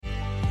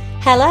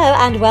Hello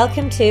and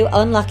welcome to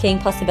Unlocking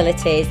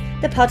Possibilities,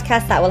 the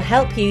podcast that will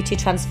help you to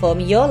transform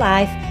your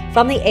life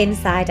from the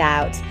inside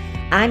out.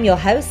 I'm your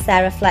host,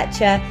 Sarah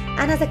Fletcher,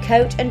 and as a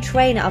coach and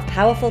trainer of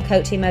powerful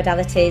coaching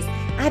modalities,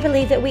 I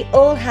believe that we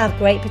all have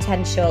great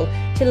potential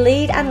to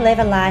lead and live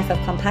a life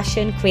of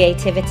compassion,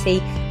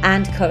 creativity,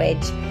 and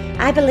courage.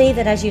 I believe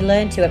that as you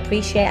learn to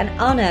appreciate and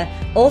honour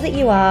all that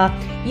you are,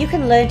 you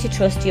can learn to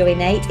trust your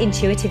innate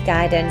intuitive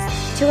guidance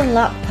to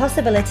unlock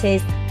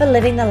possibilities for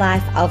living the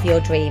life of your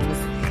dreams.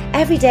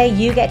 Every day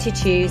you get to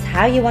choose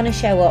how you want to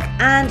show up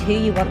and who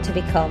you want to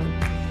become.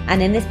 And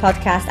in this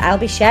podcast, I'll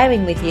be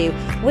sharing with you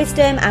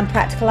wisdom and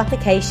practical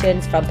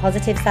applications from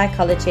positive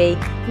psychology,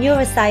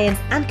 neuroscience,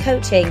 and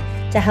coaching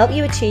to help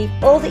you achieve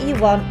all that you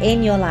want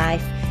in your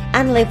life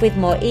and live with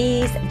more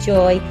ease,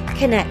 joy,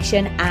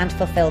 connection, and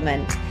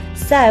fulfillment.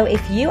 So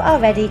if you are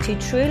ready to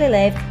truly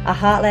live a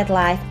heart-led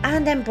life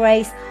and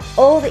embrace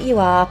all that you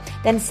are,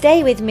 then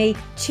stay with me,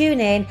 tune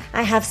in.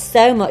 I have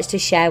so much to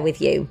share with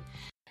you.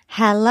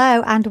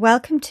 Hello and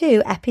welcome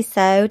to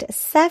episode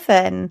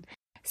 7.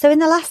 So in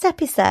the last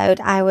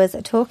episode, I was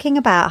talking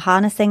about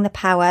harnessing the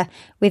power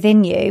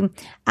within you,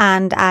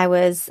 and I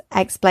was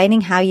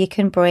explaining how you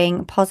can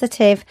bring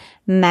positive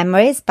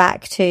memories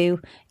back to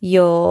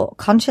your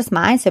conscious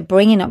mind. So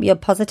bringing up your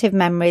positive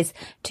memories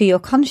to your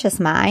conscious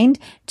mind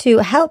to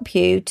help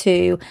you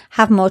to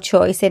have more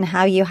choice in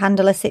how you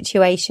handle a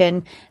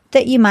situation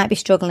that you might be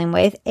struggling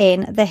with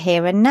in the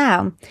here and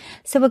now.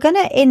 So we're going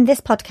to, in this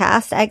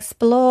podcast,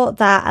 explore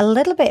that a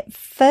little bit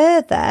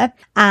further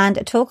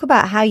and talk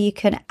about how you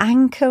can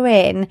anchor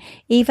in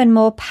even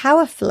more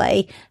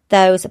powerfully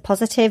those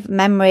positive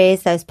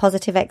memories, those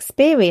positive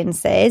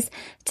experiences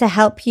to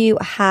help you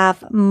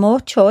have more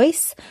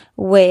choice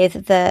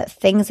with the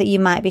things that you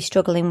might be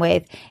struggling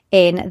with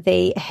in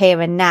the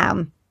here and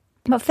now.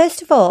 But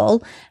first of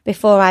all,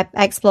 before I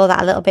explore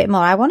that a little bit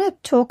more, I want to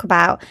talk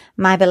about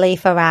my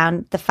belief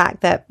around the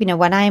fact that,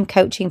 when I am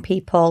coaching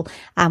people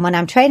and when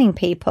I'm training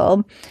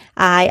people,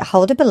 I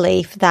hold a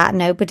belief that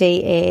nobody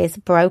is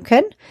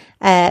broken.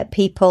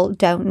 People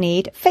don't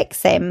need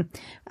fixing.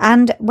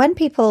 And when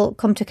people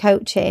come to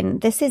coaching,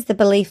 this is the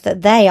belief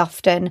that they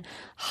often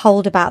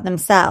hold about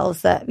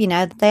themselves, that,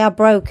 they are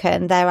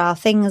broken. There are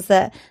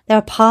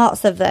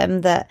parts of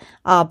them that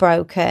are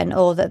broken,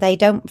 or that they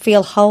don't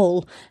feel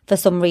whole for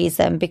some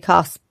reason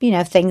because,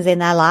 things in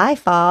their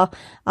life are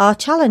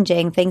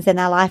challenging. Things in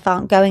their life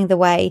aren't going the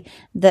way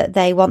that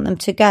they want them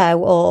to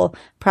go, or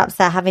perhaps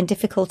they're having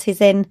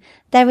difficulties in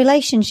their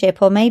relationship,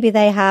 or maybe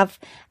they have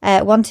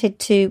wanted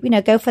to,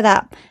 go for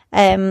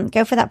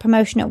that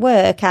promotion at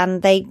work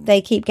and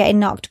they keep getting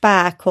knocked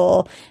back,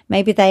 or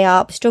maybe they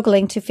are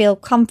struggling to feel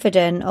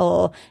confident,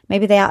 or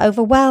maybe they are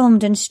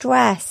overwhelmed and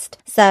stressed.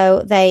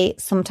 So they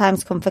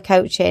sometimes come for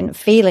coaching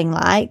feeling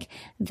like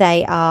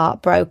they are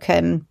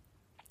broken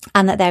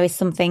and that there is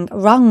something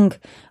wrong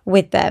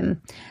with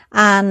them.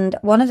 And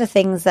one of the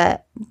things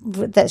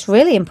that's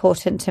really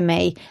important to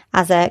me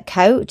as a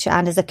coach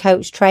and as a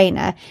coach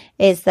trainer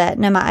is that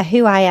no matter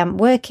who I am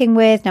working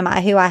with, no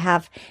matter who I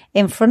have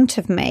in front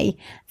of me,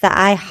 that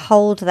I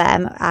hold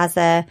them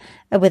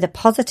with a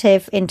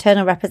positive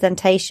internal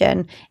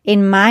representation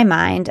in my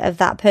mind of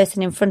that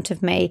person in front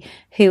of me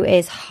who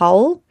is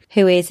whole,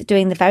 who is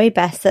doing the very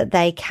best that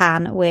they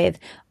can with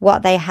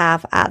what they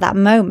have at that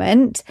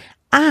moment,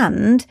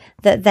 and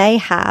that they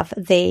have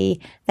the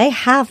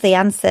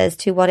answers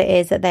to what it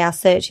is that they are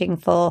searching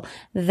for.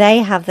 They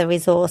have the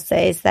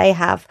resources, they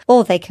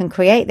can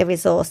create the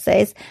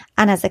resources.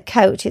 And as a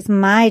coach, it's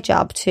my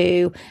job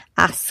to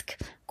ask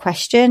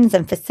questions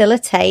and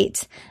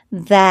facilitate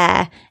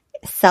their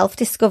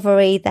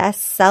self-discovery, their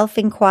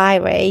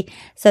self-inquiry,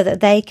 so that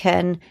they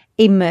can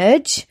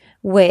emerge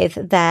with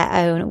their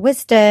own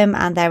wisdom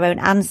and their own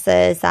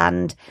answers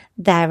and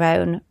their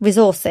own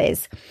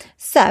resources.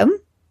 So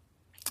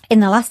in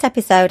the last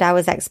episode, I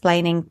was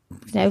explaining,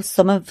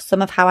 some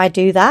of how I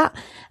do that.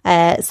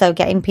 So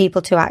getting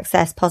people to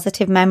access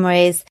positive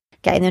memories,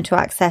 getting them to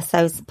access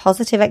those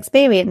positive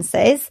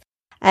experiences,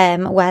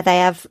 where they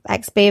have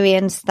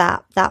experienced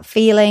that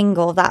feeling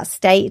or that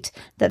state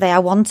that they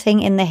are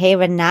wanting in the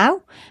here and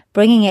now,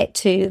 bringing it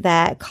to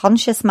their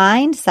conscious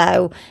mind.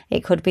 So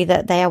it could be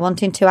that they are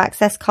wanting to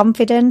access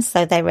confidence.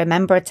 So they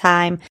remember a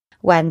time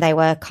when they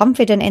were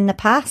confident in the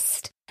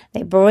past.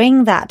 They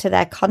bring that to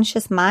their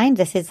conscious mind.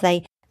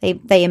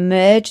 They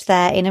emerge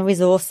their inner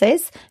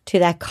resources to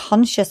their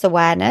conscious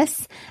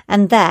awareness,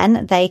 and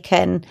then they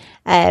can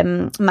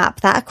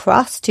map that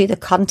across to the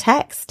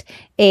context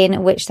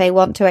in which they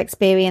want to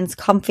experience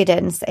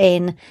confidence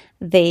in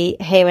the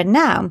here and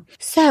now.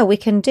 So we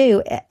can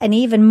do an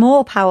even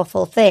more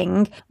powerful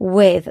thing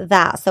with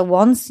that. So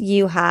once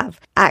you have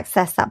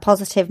accessed that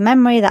positive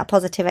memory, that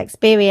positive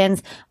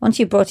experience, once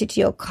you brought it to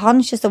your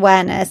conscious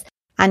awareness,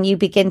 and you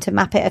begin to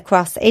map it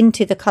across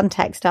into the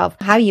context of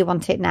how you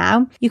want it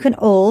now, you can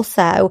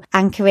also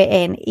anchor it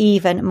in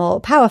even more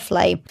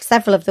powerfully.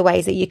 Several of the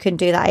ways that you can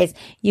do that is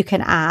you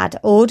can add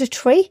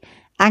auditory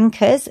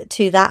anchors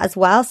to that as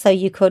well. So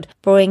you could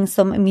bring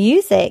some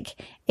music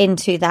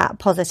into that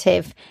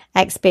positive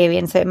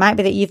experience. So it might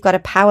be that you've got a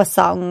power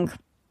song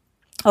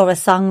or a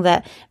song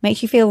that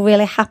makes you feel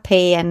really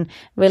happy and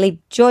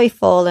really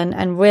joyful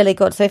and really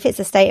good. So if it's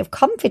a state of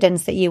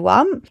confidence that you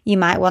want, you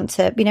might want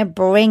to,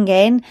 bring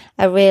in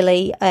a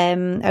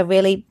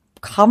really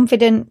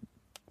confident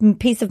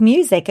piece of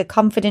music, a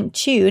confident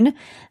tune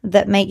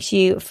that makes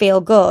you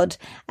feel good,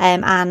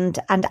 and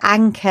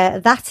anchor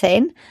that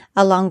in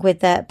along with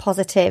the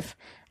positive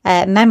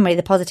memory,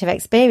 the positive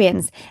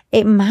experience.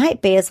 It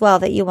might be as well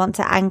that you want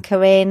to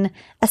anchor in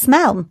a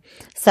smell.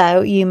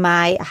 So you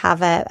might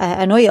have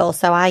an oil.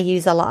 So I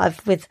use a lot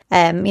of with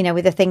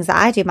the things that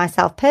I do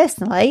myself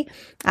personally.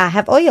 I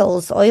have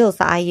oils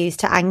that I use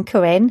to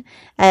anchor in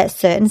a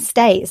certain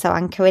state. So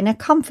anchor in a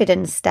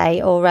confident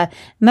state or a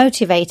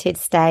motivated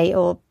state,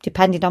 or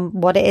depending on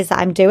what it is that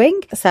I'm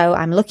doing. So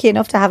I'm lucky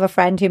enough to have a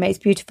friend who makes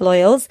beautiful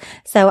oils.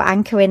 So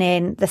anchoring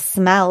in the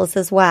smells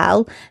as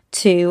well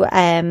to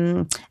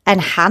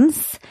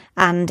enhance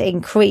and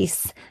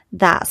increase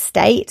that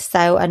state.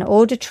 So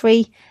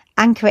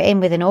anchor it in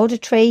with an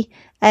auditory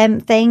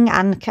thing,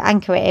 and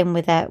anchor it in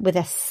with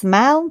a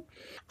smell.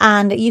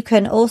 And you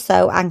can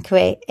also anchor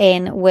it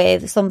in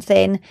with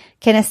something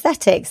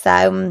kinesthetic.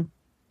 So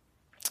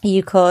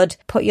you could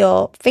put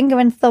your finger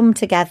and thumb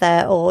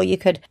together, or you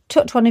could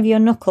touch one of your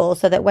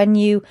knuckles, so that when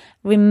you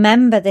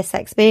remember this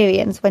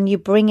experience, when you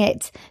bring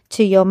it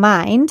to your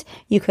mind,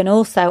 you can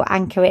also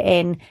anchor it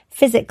in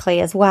physically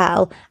as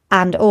well,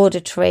 and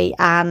auditory,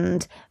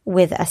 and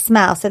with a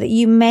smell, so that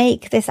you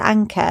make this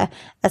anchor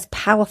as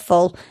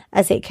powerful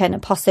as it can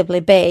possibly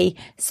be,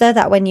 so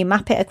that when you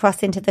map it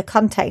across into the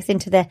context,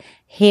 into the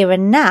here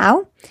and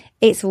now,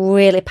 it's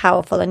really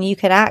powerful, and you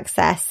can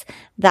access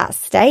that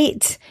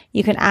state.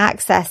 You can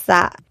access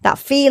that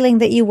feeling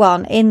that you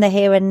want in the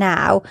here and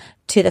now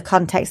to the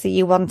context that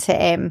you want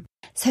it in.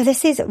 So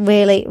this is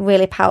really,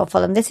 really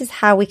powerful. And this is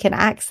how we can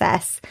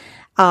access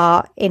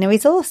our inner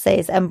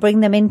resources and bring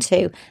them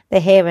into the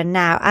here and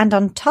now. And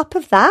on top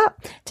of that,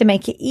 to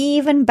make it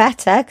even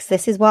better, because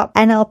this is what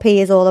NLP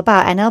is all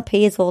about.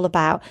 NLP is all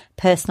about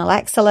personal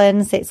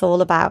excellence. It's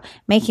all about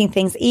making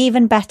things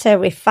even better,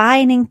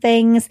 refining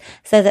things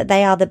so that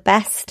they are the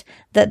best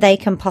that they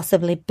can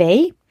possibly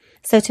be.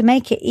 So to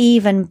make it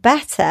even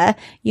better,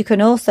 you can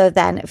also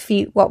then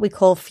what we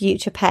call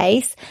future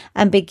pace,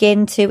 and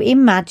begin to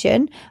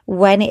imagine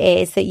when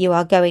it is that you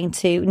are going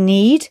to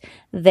need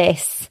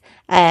this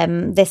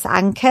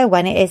anchor,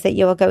 when it is that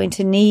you are going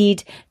to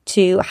need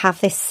to have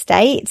this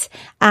state,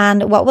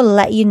 and what will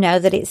let you know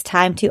that it's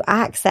time to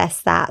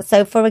access that.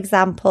 So for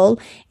example,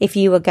 if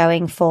you were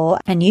going for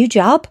a new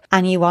job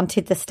and you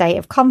wanted the state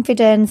of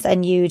confidence,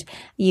 and you'd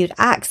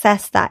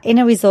access that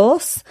inner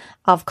resource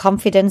of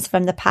confidence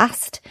from the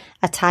past,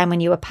 a time when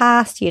you were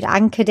past, you'd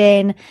anchored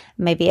in,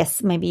 maybe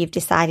you've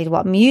decided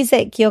what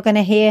music you're going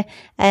to hear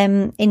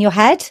in your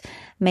head.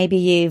 Maybe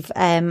you've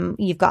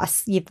got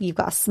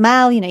a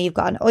smell, you've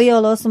got an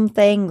oil or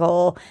something,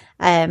 or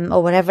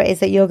whatever it is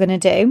that you're going to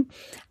do.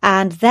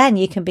 And then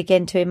you can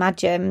begin to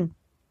imagine,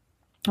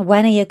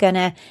 when are you going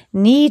to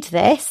need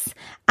this,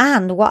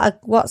 and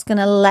what's going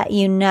to let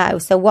you know?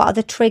 So what are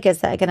the triggers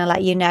that are going to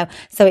let you know?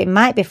 So it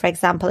might be, for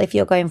example, if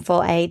you're going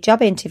for a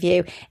job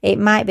interview, it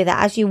might be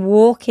that as you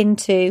walk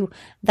into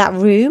that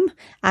room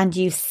and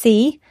you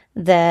see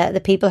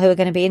the people who are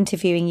going to be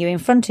interviewing you in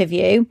front of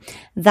you,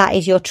 that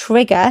is your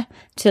trigger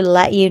to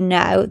let you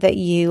know that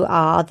you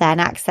are then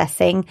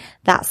accessing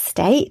that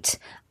state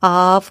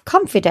of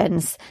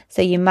confidence.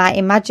 So you might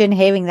imagine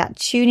hearing that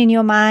tune in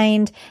your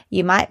mind.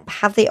 You might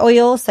have the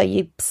oil, so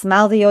you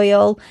smell the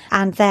oil,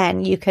 and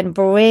then you can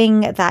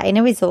bring that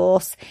inner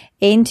resource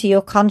into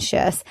your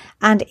conscious,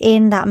 and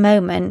in that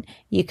moment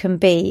you can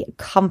be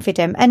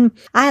confident. And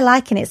I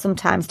liken it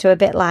sometimes to a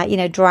bit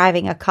like,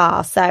 driving a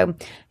car. So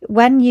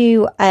when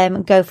you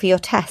go for your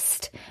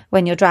test,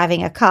 when you're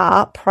driving a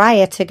car,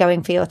 prior to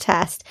going for your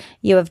test,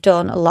 you have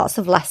done lots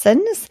of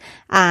lessons,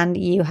 and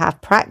you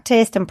have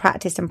practiced and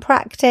practiced and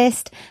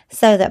practiced,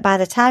 so that by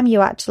the time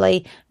you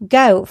actually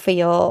go for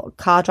your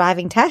car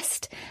driving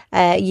test,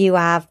 you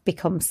have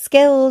become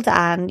skilled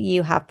and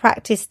you have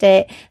practiced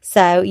it.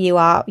 So you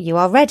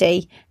are ready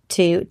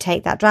to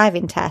take that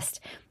driving test.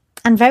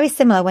 And very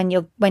similar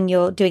when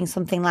you're doing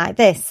something like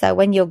this. So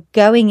when you're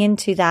going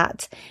into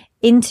that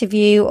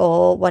interview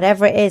or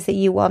whatever it is that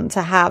you want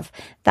to have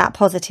that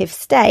positive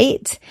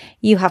state,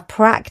 you have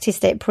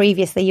practiced it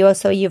previously.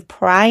 You've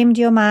primed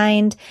your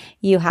mind.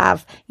 You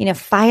have,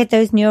 fired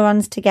those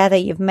neurons together.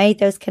 You've made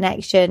those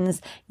connections.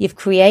 You've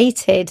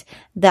created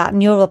that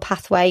neural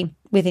pathway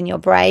within your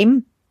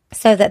brain,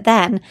 so that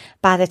then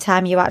by the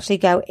time you actually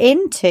go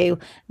into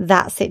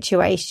that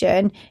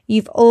situation,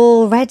 you've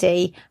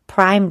already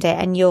primed it,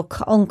 and your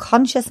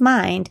unconscious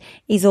mind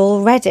is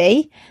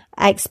already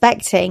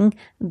expecting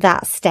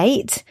that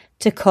state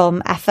to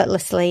come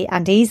effortlessly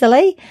and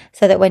easily,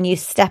 so that when you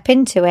step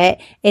into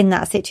it in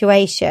that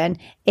situation,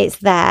 it's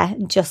there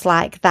just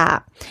like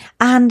that.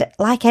 And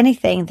like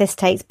anything, this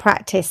takes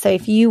practice. So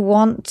if you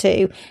want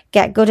to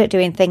get good at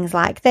doing things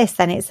like this,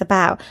 then it's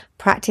about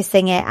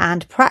practicing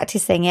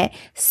it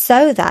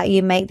so that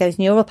you make those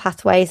neural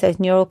pathways, those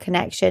neural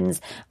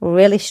connections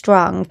really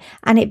strong,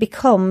 and it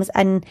becomes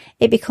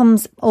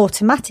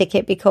automatic.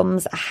 It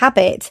becomes a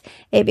habit.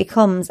 It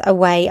becomes a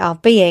way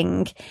of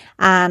being,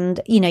 and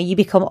you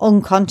become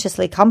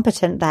unconsciously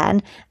competent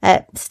then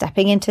at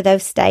stepping into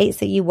those states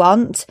that you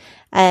want,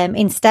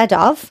 instead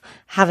of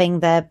having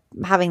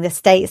the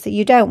states that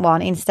you don't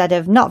want. Instead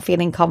of not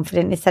feeling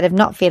confident, instead of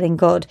not feeling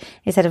good,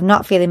 instead of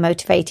not feeling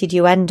motivated,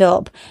 you end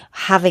up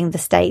having the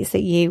states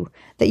that you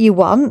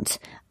want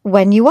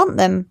when you want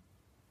them.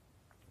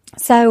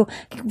 So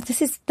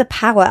this is the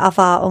power of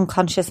our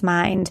unconscious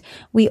mind.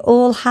 We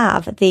all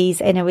have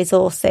these inner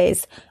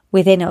resources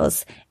within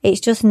us.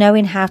 It's just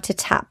knowing how to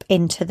tap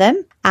into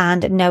them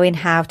and knowing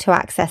how to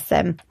access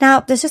them. Now,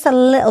 there's just a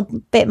little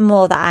bit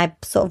more that I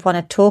sort of want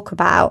to talk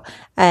about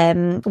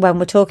when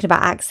we're talking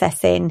about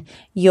accessing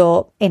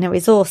your inner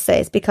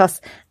resources, because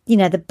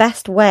the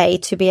best way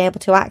to be able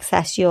to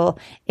access your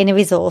inner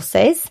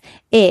resources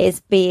is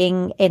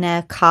being in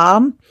a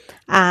calm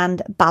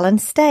and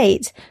balanced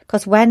state.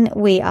 Because when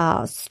we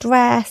are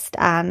stressed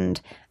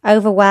and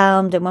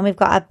overwhelmed, and when we've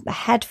got a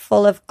head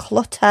full of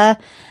clutter,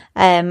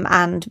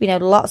 and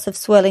lots of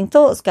swirling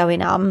thoughts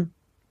going on,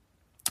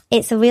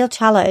 it's a real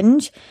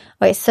challenge,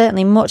 or it's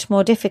certainly much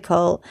more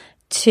difficult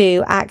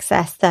to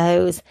access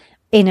those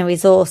inner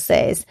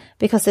resources,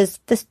 because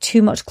there's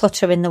too much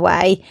clutter in the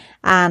way,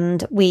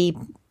 and we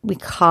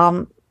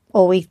can't,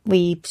 or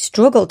we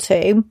struggle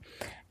to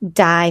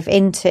dive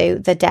into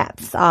the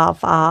depths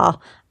of our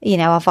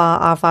inner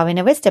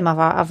wisdom,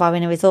 of our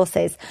inner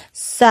resources.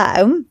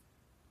 So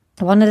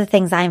one of the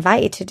things I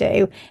invite you to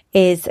do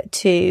is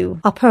to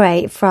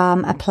operate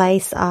from a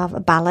place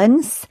of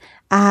balance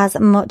as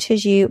much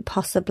as you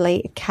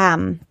possibly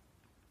can.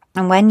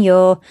 And when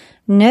your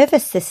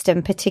nervous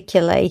system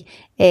particularly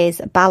is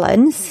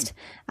balanced,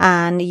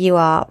 and you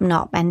are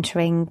not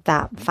entering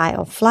that fight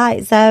or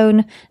flight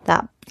zone,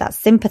 that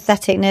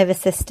sympathetic nervous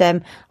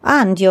system,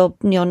 and you're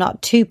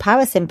not too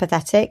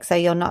parasympathetic, so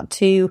you're not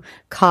too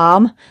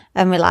calm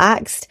and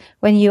relaxed.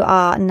 When you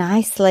are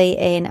nicely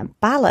in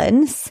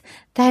balance,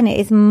 then it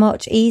is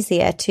much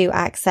easier to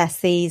access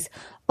these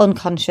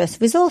unconscious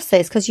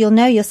resources, because you'll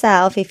know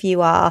yourself if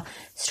you are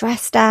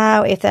stressed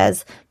out, if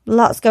there's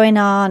lots going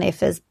on, if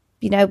there's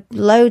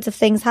loads of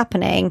things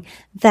happening,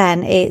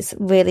 then it's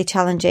really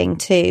challenging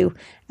to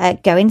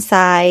go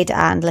inside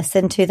and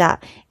listen to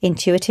that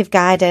intuitive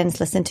guidance,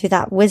 listen to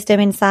that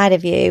wisdom inside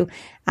of you,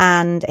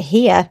 and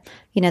hear,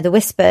 the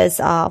whispers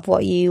of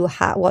what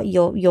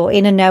your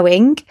inner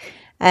knowing.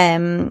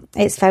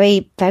 It's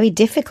very, very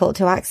difficult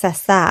to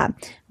access that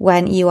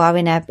when you are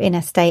in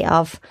a state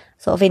of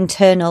sort of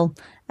internal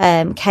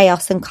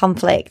chaos and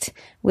conflict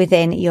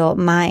within your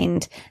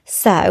mind.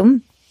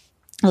 So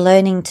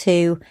learning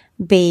to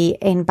be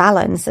in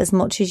balance as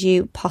much as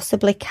you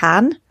possibly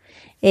can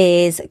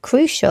is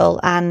crucial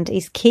and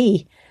is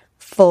key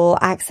for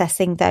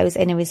accessing those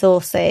inner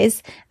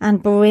resources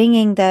and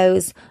bringing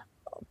those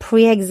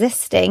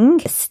pre-existing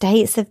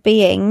states of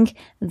being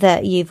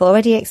that you've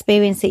already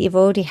experienced, that you've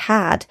already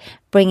had,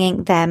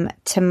 bringing them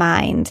to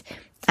mind.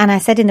 And I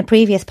said in the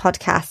previous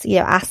podcast,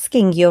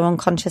 asking your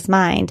unconscious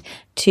mind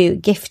to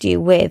gift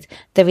you with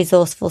the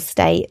resourceful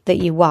state that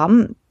you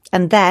want,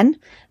 and then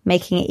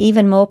making it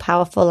even more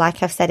powerful,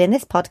 like I've said in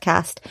this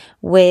podcast,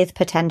 with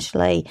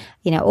potentially,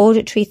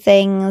 auditory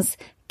things,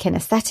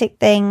 kinesthetic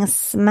things,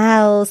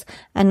 smells,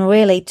 and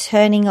really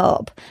turning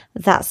up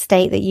that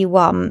state that you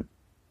want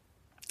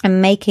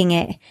and making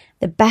it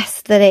the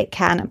best that it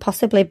can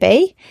possibly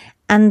be,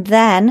 and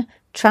then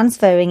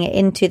transferring it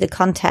into the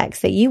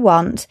context that you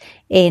want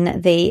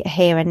in the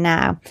here and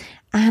now.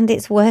 And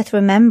it's worth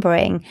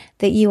remembering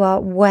that you are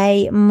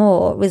way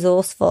more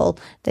resourceful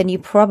than you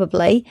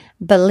probably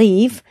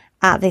believe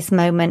at this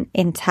moment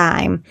in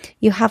time.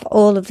 You have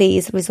all of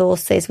these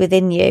resources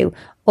within you,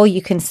 or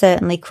you can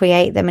certainly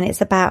create them, and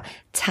it's about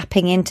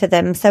tapping into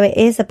them. So it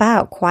is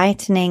about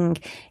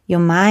quietening your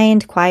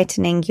mind,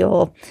 quietening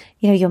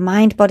your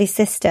mind-body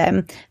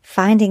system,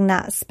 finding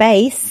that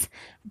space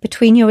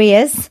between your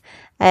ears,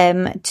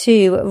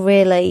 to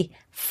really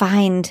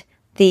find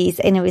these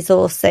inner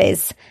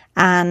resources.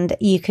 And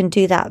you can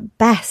do that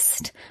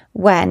best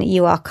when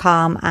you are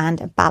calm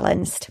and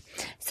balanced.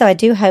 So I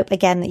do hope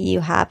again that you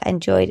have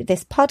enjoyed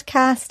this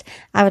podcast.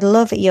 I would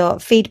love your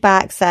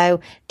feedback. So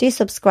do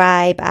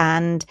subscribe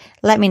and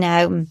let me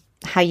know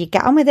how you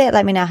get on with it.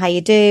 Let me know how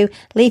you do.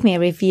 Leave me a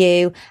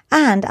review,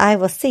 and I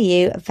will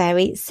see you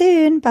very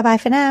soon. Bye bye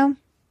for now.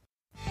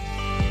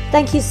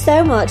 Thank you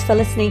so much for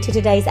listening to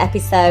today's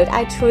episode.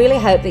 I truly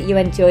hope that you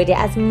enjoyed it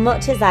as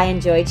much as I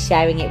enjoyed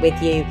sharing it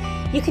with you.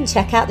 You can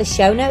check out the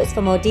show notes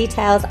for more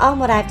details on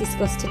what I've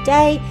discussed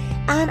today,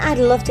 and I'd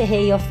love to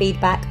hear your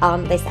feedback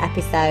on this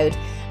episode.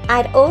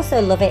 I'd also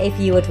love it if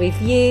you would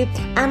review,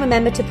 and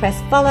remember to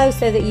press follow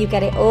so that you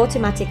get it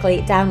automatically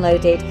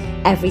downloaded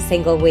every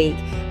single week.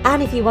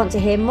 And if you want to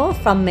hear more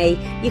from me,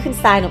 you can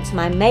sign up to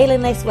my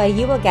mailing list where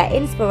you will get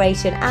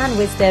inspiration and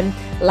wisdom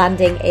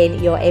landing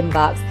in your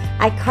inbox.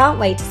 I can't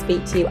wait to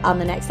speak to you on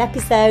the next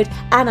episode,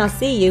 and I'll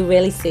see you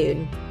really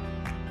soon.